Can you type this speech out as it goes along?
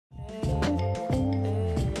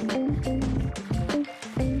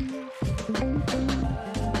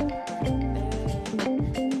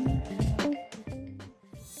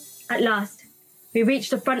At last, we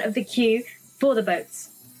reached the front of the queue for the boats.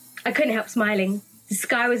 I couldn't help smiling. The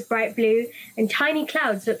sky was bright blue, and tiny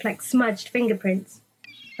clouds looked like smudged fingerprints.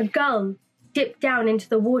 A gull dipped down into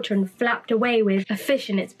the water and flapped away with a fish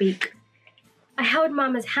in its beak. I held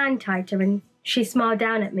Mama's hand tighter, and she smiled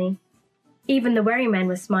down at me. Even the wherrymen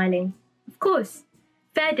were smiling. Of course,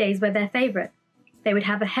 fair days were their favourite. They would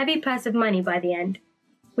have a heavy purse of money by the end.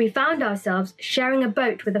 We found ourselves sharing a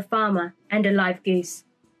boat with a farmer and a live goose.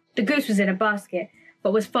 The goose was in a basket,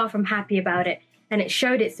 but was far from happy about it, and it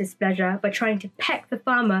showed its displeasure by trying to peck the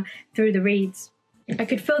farmer through the reeds. I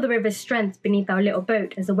could feel the river's strength beneath our little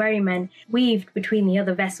boat as the wherrymen weaved between the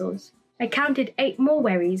other vessels. I counted 8 more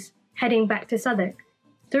wherries, heading back to Southwark.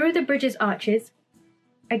 Through the bridge's arches,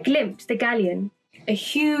 I glimpsed the galleon, a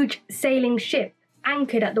huge sailing ship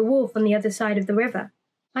anchored at the wharf on the other side of the river.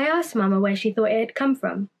 I asked Mama where she thought it had come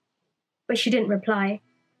from, but she didn't reply.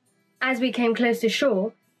 As we came close to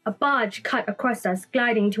shore, a barge cut across us,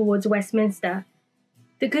 gliding towards Westminster.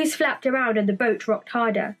 The goose flapped around and the boat rocked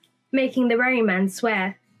harder, making the wherryman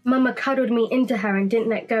swear. Mama cuddled me into her and didn't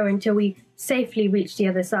let go until we safely reached the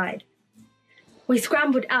other side. We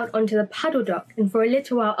scrambled out onto the puddle dock, and for a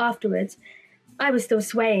little while afterwards, I was still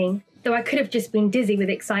swaying, though I could have just been dizzy with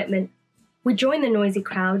excitement. We joined the noisy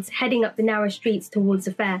crowds, heading up the narrow streets towards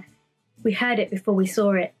the fair. We heard it before we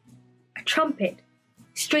saw it. A trumpet.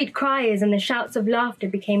 Street criers and the shouts of laughter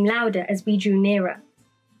became louder as we drew nearer.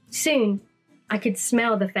 Soon, I could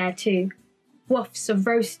smell the fair too, wafts of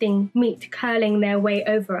roasting meat curling their way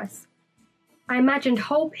over us. I imagined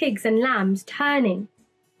whole pigs and lambs turning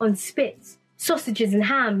on spits, sausages and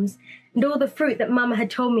hams, and all the fruit that Mama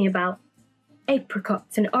had told me about.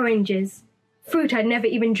 Apricots and oranges, fruit I'd never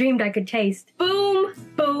even dreamed I could taste. Boom,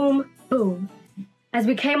 boom, boom. As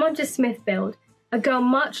we came onto Smithfield, a girl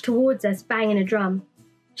marched towards us banging a drum.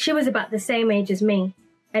 She was about the same age as me,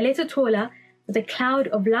 a little taller, with a cloud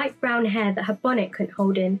of light brown hair that her bonnet couldn't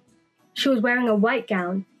hold in. She was wearing a white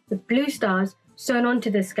gown with blue stars sewn onto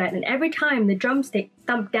the skirt, and every time the drumstick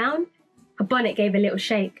thumped down, her bonnet gave a little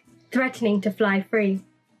shake, threatening to fly free.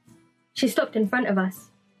 She stopped in front of us,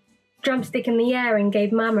 drumstick in the air, and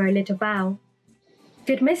gave Mama a little bow.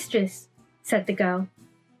 "Good mistress," said the girl.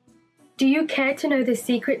 "Do you care to know the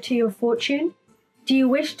secret to your fortune? Do you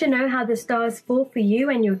wish to know how the stars fall for you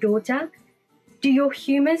and your daughter? Do your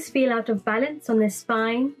humours feel out of balance on this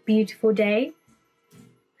fine, beautiful day?"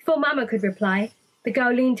 Before Mama could reply, the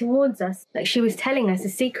girl leaned towards us like she was telling us a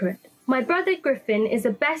secret. "My brother Griffin is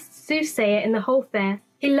the best soothsayer in the whole fair.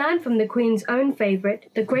 He learned from the Queen's own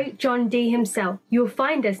favourite, the great John Dee himself. You'll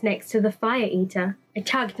find us next to the fire eater." I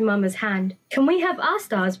tugged Mama's hand. "Can we have our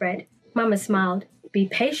stars read?" Mama smiled. "Be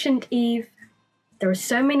patient, Eve. There are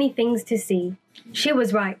so many things to see." She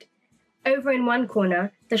was right. Over in one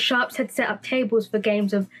corner, the Sharps had set up tables for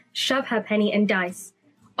games of shove her penny and dice,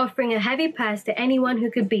 offering a heavy purse to anyone who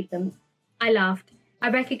could beat them. I laughed. I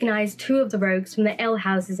recognised 2 of the rogues from the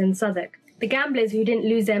alehouses in Southwark. The gamblers who didn't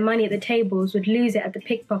lose their money at the tables would lose it at the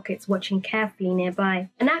pickpockets watching carefully nearby.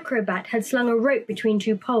 An acrobat had slung a rope between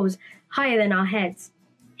 2 poles higher than our heads.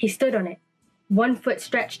 He stood on it, one foot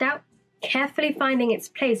stretched out, carefully finding its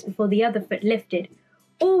place before the other foot lifted,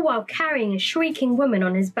 all while carrying a shrieking woman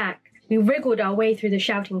on his back. We wriggled our way through the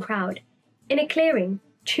shouting crowd. In a clearing,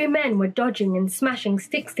 2 men were dodging and smashing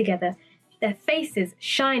sticks together, their faces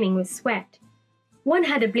shining with sweat. One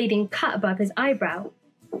had a bleeding cut above his eyebrow.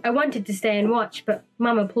 I wanted to stay and watch, but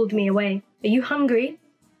Mama pulled me away. "Are you hungry?"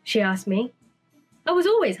 she asked me. I was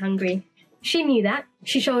always hungry. She knew that.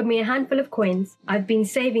 She showed me a handful of coins. I've been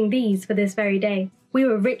saving these for this very day. We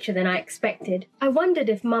were richer than I expected. I wondered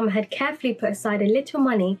if Mama had carefully put aside a little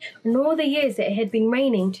money in all the years that it had been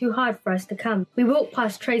raining too hard for us to come. We walked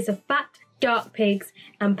past trays of fat, dark pigs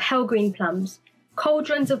and pale green plums,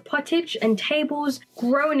 cauldrons of pottage and tables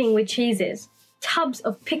groaning with cheeses, tubs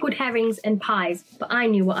of pickled herrings and pies, but I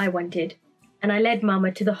knew what I wanted, and I led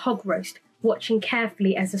Mama to the hog roast, watching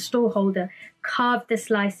carefully as the stallholder carved the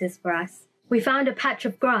slices for us. We found a patch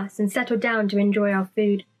of grass and settled down to enjoy our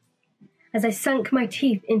food. As I sunk my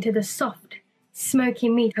teeth into the soft, smoky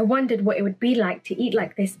meat, I wondered what it would be like to eat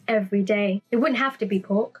like this every day. It wouldn't have to be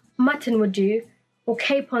pork. Mutton would do, or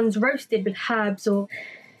capons roasted with herbs, or...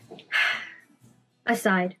 I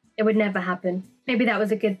sighed. It would never happen. Maybe that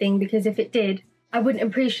was a good thing, because if it did, I wouldn't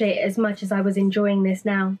appreciate it as much as I was enjoying this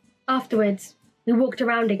now. Afterwards, we walked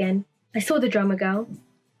around again. I saw the drummer girl.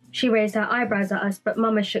 She raised her eyebrows at us, but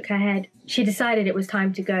Mama shook her head. She decided it was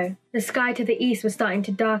time to go. The sky to the east was starting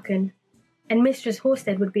to darken, and Mistress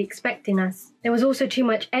Horsted would be expecting us. There was also too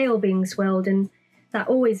much ale being swilled, and that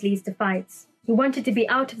always leads to fights. We wanted to be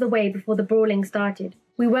out of the way before the brawling started.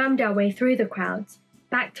 We wormed our way through the crowds,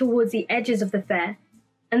 back towards the edges of the fair,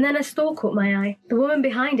 and then a stall caught my eye. The woman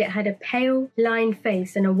behind it had a pale, lined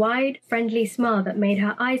face and a wide, friendly smile that made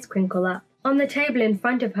her eyes crinkle up. On the table in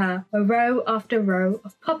front of her were row after row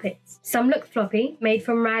of poppets. Some looked floppy, made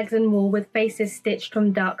from rags and wool with faces stitched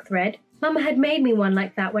from dark thread. Mama had made me one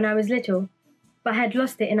like that when I was little, but I had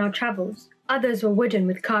lost it in our travels. Others were wooden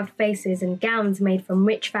with carved faces and gowns made from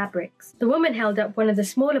rich fabrics. The woman held up one of the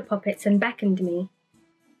smaller poppets and beckoned me.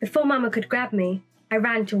 Before Mama could grab me, I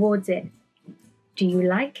ran towards it. "Do you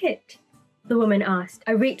like it?" the woman asked.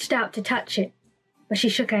 I reached out to touch it, but she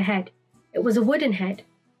shook her head. It was a wooden head,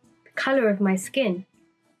 the color of my skin.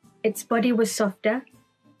 Its body was softer,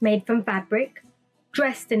 made from fabric,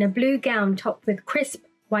 dressed in a blue gown topped with crisp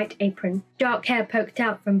white apron. Dark hair poked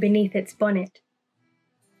out from beneath its bonnet.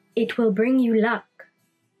 "It will bring you luck,"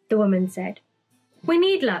 the woman said. "We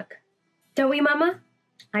need luck, don't we, Mama?"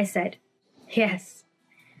 I said. "Yes."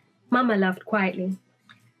 Mama laughed quietly.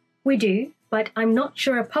 "We do, but I'm not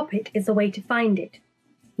sure a poppet is the way to find it.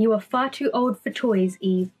 You are far too old for toys,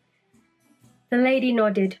 Eve." The lady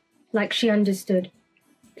nodded, like she understood.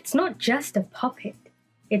 "It's not just a poppet.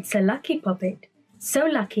 It's a lucky poppet. So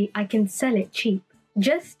lucky I can sell it cheap.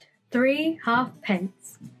 Just 3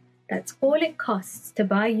 halfpence. That's all it costs to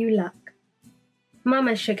buy you luck."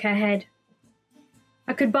 Mama shook her head.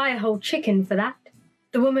 "I could buy a whole chicken for that."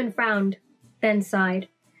 The woman frowned, then sighed.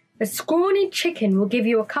 "A scrawny chicken will give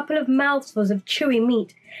you a couple of mouthfuls of chewy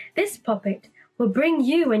meat. This poppet will bring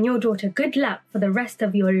you and your daughter good luck for the rest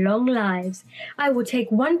of your long lives. I will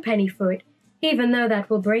take 1 penny for it, even though that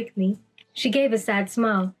will break me." She gave a sad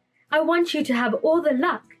smile. "I want you to have all the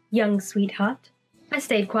luck, young sweetheart." I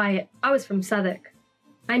stayed quiet. I was from Southwark.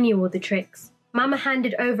 I knew all the tricks. Mama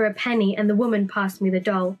handed over a penny and the woman passed me the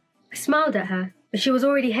doll. I smiled at her, but she was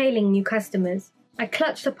already hailing new customers. I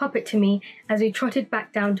clutched the poppet to me as we trotted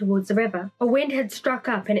back down towards the river. A wind had struck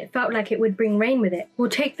up and it felt like it would bring rain with it. "We'll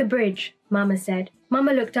take the bridge," Mama said.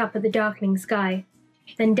 Mama looked up at the darkening sky,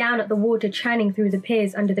 then down at the water churning through the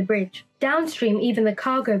piers under the bridge. Downstream, even the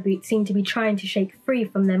cargo boats seemed to be trying to shake free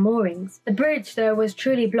from their moorings. The bridge, though, was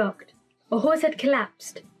truly blocked. A horse had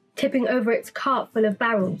collapsed, tipping over its cart full of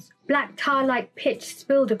barrels. Black tar-like pitch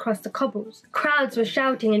spilled across the cobbles. Crowds were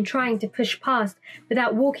shouting and trying to push past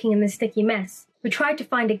without walking in the sticky mess. We tried to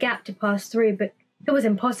find a gap to pass through, but it was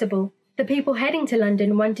impossible. The people heading to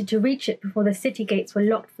London wanted to reach it before the city gates were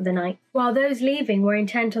locked for the night, while those leaving were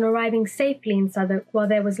intent on arriving safely in Southwark while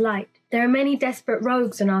there was light. There are many desperate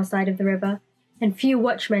rogues on our side of the river, and few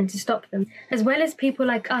watchmen to stop them. As well as people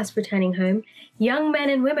like us returning home, young men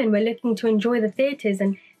and women were looking to enjoy the theatres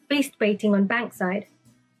and beast baiting on Bankside.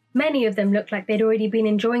 Many of them looked like they'd already been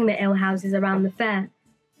enjoying the alehouses around the fair.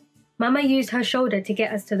 Mama used her shoulder to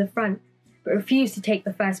get us to the front, but refused to take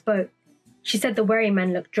the first boat. She said the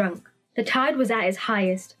wherryman looked drunk. The tide was at its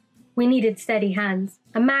highest. We needed steady hands.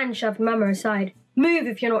 A man shoved Mama aside. "Move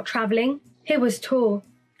if you're not travelling." He was tall,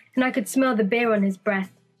 and I could smell the beer on his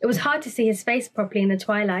breath. It was hard to see his face properly in the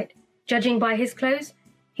twilight. Judging by his clothes,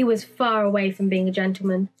 he was far away from being a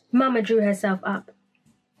gentleman. Mama drew herself up.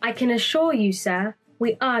 "I can assure you, sir,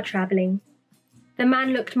 we are travelling." The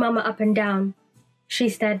man looked Mama up and down. She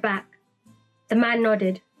stared back. The man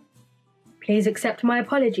nodded. "Please accept my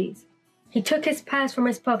apologies." He took his purse from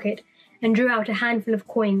his pocket and drew out a handful of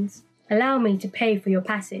coins. "Allow me to pay for your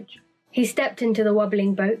passage." He stepped into the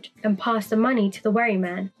wobbling boat and passed the money to the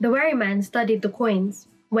wherryman. The wherryman studied the coins.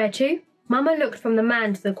 "Where to?" Mama looked from the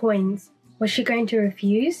man to the coins. Was she going to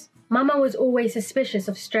refuse? Mama was always suspicious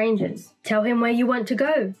of strangers. "Tell him where you want to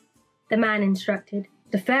go," the man instructed.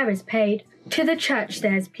 "The fare is paid." "To the church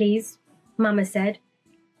stairs, please," Mama said.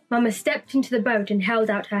 Mama stepped into the boat and held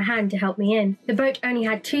out her hand to help me in. The boat only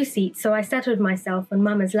had 2 seats, so I settled myself on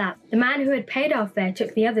Mama's lap. The man who had paid our fare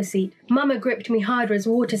took the other seat. Mama gripped me harder as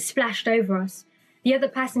water splashed over us. The other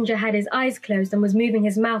passenger had his eyes closed and was moving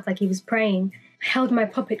his mouth like he was praying. I held my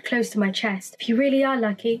poppet close to my chest. "If you really are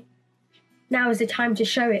lucky, now is the time to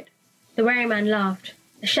show it." The wherryman laughed.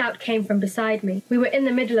 A shout came from beside me. We were in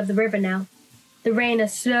the middle of the river now. The rain a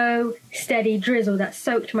slow, steady drizzle that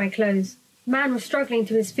soaked my clothes. The man was struggling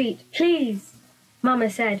to his feet. "Please," Mama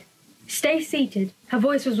said. "Stay seated." Her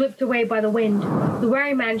voice was whipped away by the wind. The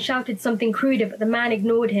wherryman shouted something cruder, but the man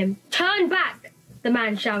ignored him. "Turn back," the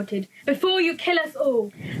man shouted, "before you kill us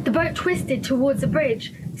all." The boat twisted towards the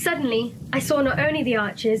bridge. Suddenly, I saw not only the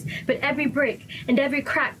arches, but every brick and every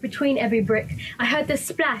crack between every brick. I heard the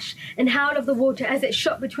splash and howl of the water as it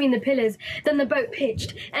shot between the pillars. Then the boat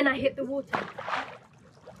pitched, and I hit the water.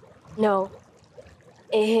 No,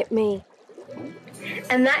 it hit me.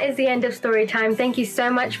 And that is the end of story time. Thank you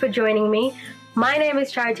so much for joining me. My name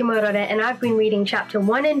is Charity Muiruri, and I've been reading chapter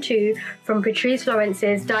 1 and 2 from Patrice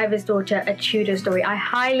Lawrence's Diver's Daughter, A Tudor Story. I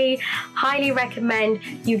highly recommend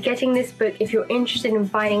you getting this book if you're interested in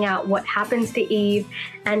finding out what happens to Eve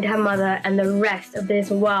and her mother and the rest of this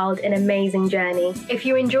wild and amazing journey. If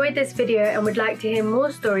you enjoyed this video and would like to hear more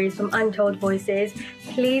stories from Untold Voices,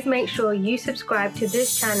 please make sure you subscribe to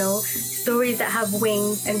this channel, Stories That Have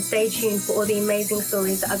Wings, and stay tuned for all the amazing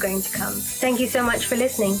stories that are going to come. Thank you so much for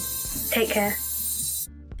listening. Take care.